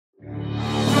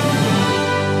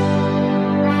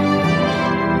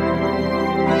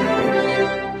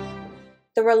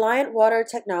Reliant Water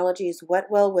Technologies Wet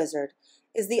Well Wizard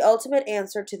is the ultimate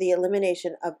answer to the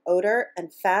elimination of odor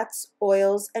and fats,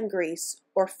 oils, and grease,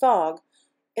 or fog,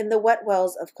 in the wet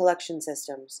wells of collection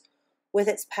systems. With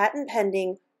its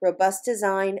patent-pending, robust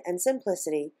design and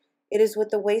simplicity, it is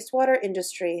what the wastewater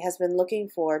industry has been looking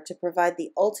for to provide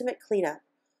the ultimate cleanup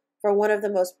for one of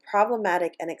the most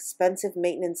problematic and expensive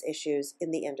maintenance issues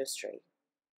in the industry.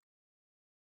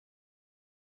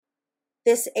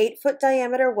 This 8-foot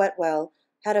diameter wet well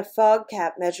had a fog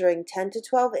cap measuring 10 to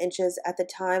 12 inches at the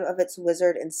time of its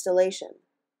Wizard installation.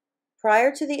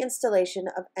 Prior to the installation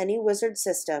of any Wizard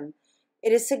system,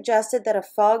 it is suggested that a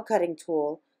fog cutting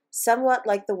tool, somewhat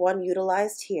like the one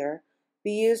utilized here,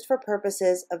 be used for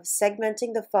purposes of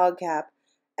segmenting the fog cap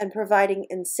and providing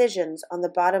incisions on the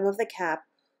bottom of the cap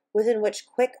within which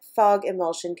quick fog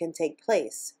emulsion can take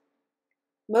place.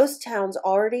 Most towns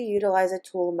already utilize a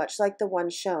tool much like the one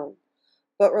shown,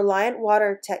 but Reliant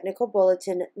Water Technical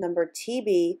Bulletin number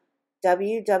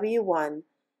TB-WW1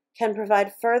 can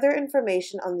provide further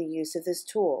information on the use of this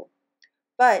tool.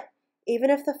 But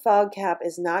even if the fog cap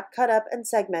is not cut up and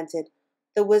segmented,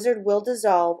 the Wizard will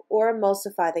dissolve or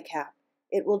emulsify the cap.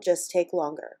 It will just take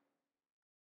longer.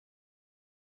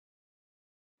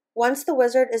 Once the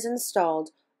Wizard is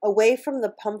installed, away from the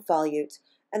pump volute,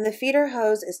 and the feeder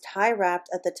hose is tie-wrapped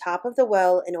at the top of the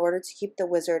well in order to keep the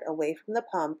Wizard away from the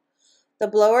pump, the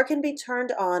blower can be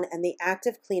turned on and the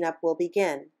active cleanup will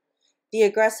begin. The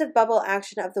aggressive bubble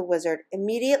action of the Wizard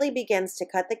immediately begins to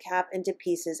cut the cap into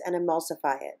pieces and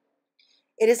emulsify it.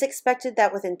 It is expected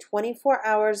that within 24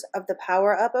 hours of the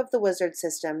power-up of the Wizard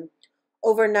system,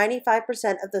 over 95%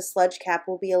 of the sludge cap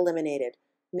will be eliminated,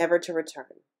 never to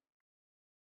return.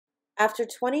 After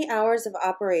 20 hours of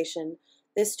operation,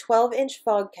 this 12-inch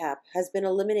fog cap has been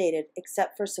eliminated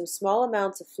except for some small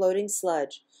amounts of floating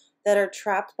sludge that are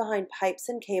trapped behind pipes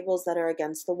and cables that are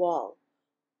against the wall.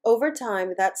 Over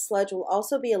time, that sludge will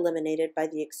also be eliminated by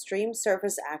the extreme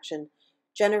surface action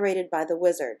generated by the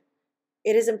Wizard.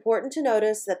 It is important to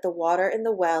notice that the water in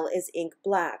the well is ink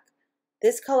black.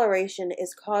 This coloration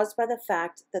is caused by the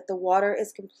fact that the water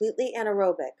is completely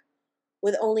anaerobic,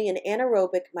 with only an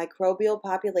anaerobic microbial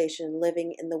population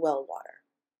living in the well water.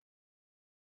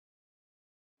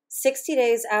 60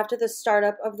 days after the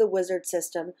startup of the Wizard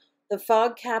system, the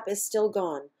fog cap is still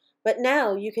gone, but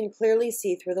now you can clearly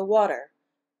see through the water.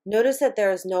 Notice that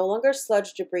there is no longer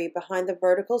sludge debris behind the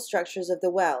vertical structures of the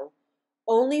well,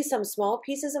 only some small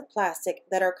pieces of plastic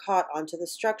that are caught onto the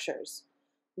structures.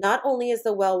 Not only is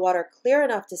the well water clear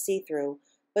enough to see through,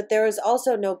 but there is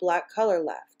also no black color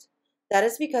left. That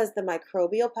is because the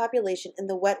microbial population in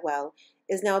the wet well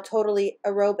is now totally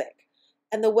aerobic,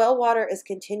 and the well water is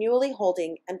continually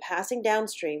holding and passing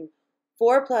downstream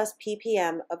 4+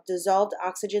 ppm of dissolved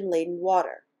oxygen-laden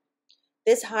water.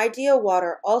 This high DO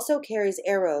water also carries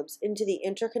aerobes into the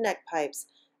interconnect pipes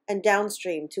and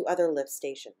downstream to other lift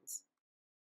stations.